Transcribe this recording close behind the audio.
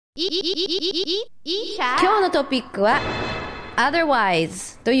今日のトピックは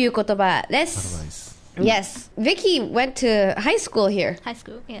otherwise という言葉です。Yes, Vicky went to high school here. High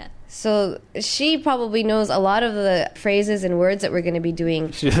school, yeah. So she probably knows a lot of the phrases and words that we're going to be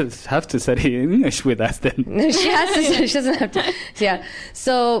doing. She doesn't have to study English with us then. No, she has to. She doesn't have to. Yeah.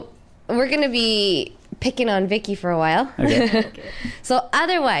 So we're going to be picking on Vicky for a while. Okay. So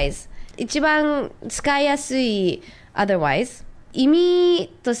otherwise, 一番使いやすい otherwise 意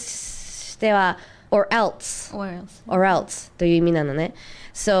味としては or else or else という意味なのね。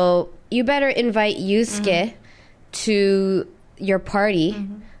So you better invite Yusuke to your party,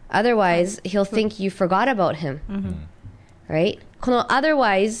 otherwise he'll think you forgot about him. Right? この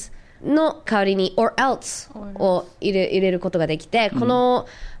otherwise の代わりに or else を入れることができて、この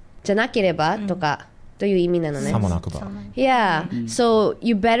じゃなければとかという意味なのね。さもなくば。Yeah. So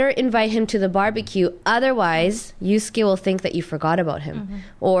you better invite him to the barbecue. Otherwise, Yusuke will think that you forgot about him.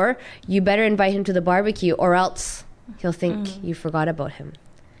 Or you better invite him to the barbecue or else he'll think you forgot about him.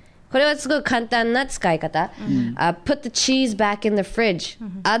 これはすごい簡単な使い方。Put the cheese back in the fridge.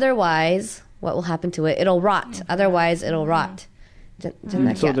 Otherwise, what will happen to it? It'll rot. Otherwise, it'll rot. じゃ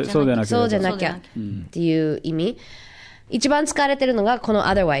なきゃ。そうじゃなきゃっていう意味。一番使われてるのがこの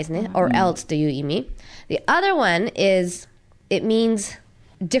otherwise ね。or else という意味。The other one is, it means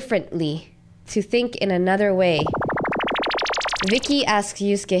differently, to think in another way. Vicky asks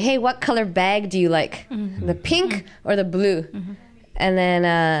Yusuke, hey, what color bag do you like? The pink or the blue? And then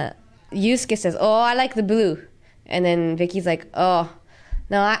Yusuke says, oh, I like the blue. And then Vicky's like, oh,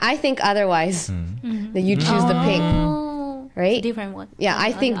 no, I think otherwise. That you choose the pink. Right? It's a different one. Yeah,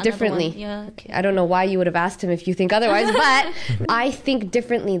 I think differently. Yeah, okay. I don't know why you would have asked him if you think otherwise, but I think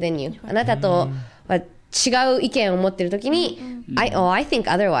differently than you. あなたとは違う意見を持ってるときに、I think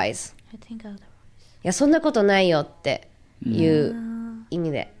otherwise. I think otherwise. いや、そんなことないよっていう意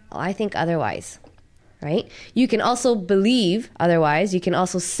味で、I think otherwise. Right? You can also believe otherwise. You can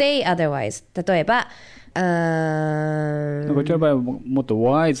also say otherwise. 例えば、こっちの場合はもっと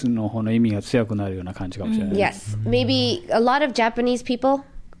wise の方の意味が強くなるような感じかもしれない。Yes. Maybe a lot of Japanese people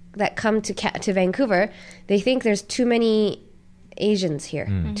that come to Vancouver, they think there's too many Asians here.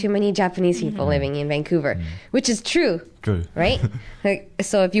 Too many Japanese people living in Vancouver, which is true. True. Right?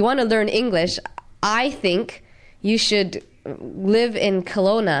 So if you want to learn English, I think you should live in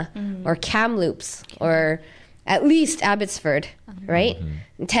Kelowna or Kamloops or at least Abbotsford, right?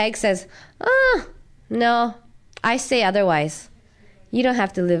 And Tag says, no, I say otherwise. You don't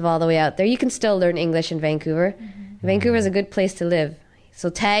have to live all the way out there. You can still learn English in Vancouver. Vancouver is a good place to live. So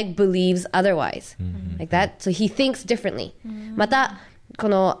Tag believes otherwise. Like that. So he thinks differently. また、こ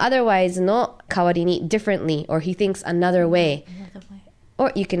の otherwise の代わりに differently or he thinks another way.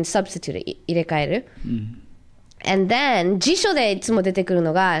 Or you can substitute it. 入れ替える。And then 辞書でいつも出てくる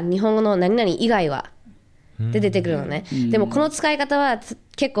のが日本語の何々以外はで出てくるのね。でもこの使い方は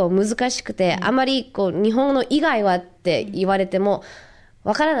結構難しくて、あまりこう日本語の以外はって言われても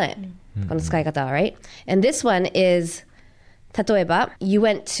わからない。この使い方は、right? And this one is 例えば You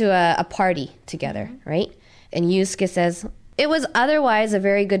went to a party together, right? And Yusuke says, It was otherwise a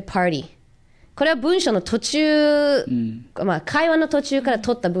very good party. これは文章の途中、まあ会話の途中から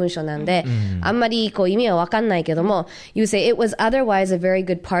取った文章なんで、あんまりこう意味はわかんないけども、You say, It was otherwise a very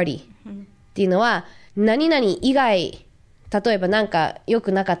good party. っていうのは、何々以外、例えばなんか良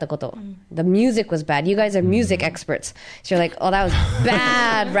くなかったこと。The music was bad. You guys are music experts. So you're like, oh, that was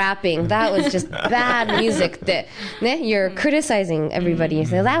bad rapping. That was just bad music. ってね、you're criticizing everybody. You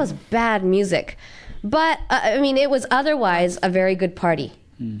say, that was bad music. But, I mean, it was otherwise a very good party.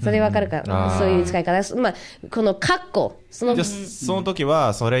 それわかるかな、そういう使い方。まあ、このカッコ。その時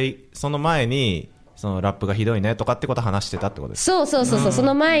は、その前に、そのラップがひどいねとかってことを話してたってことですか？そう。そ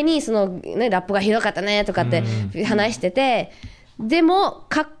の前にその、ね、ラップがひどかったねとかって話してて、でも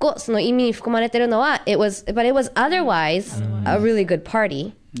カッコその意味に含まれてるのは but it was otherwise a really good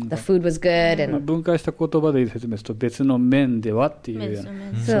party. The food was good and 分解した言葉で説明すると別の面ではっていうよう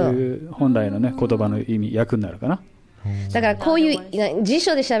なそういう本来のね言葉の意味訳になるかな。だからこういう辞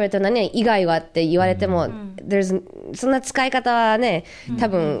書で調べると何々以外はって言われても、そんな使い方はね多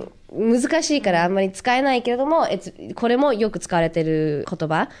分難しいからあんまり使えないけれども、これもよく使われている言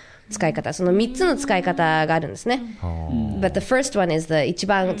葉使い方、その3つの使い方があるんですね。But the first one is the 一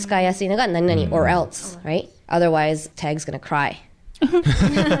番使いやすいのが何々 or else, right? Otherwise, Tag's gonna cry. I don't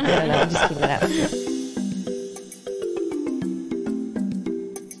know, just keep it up.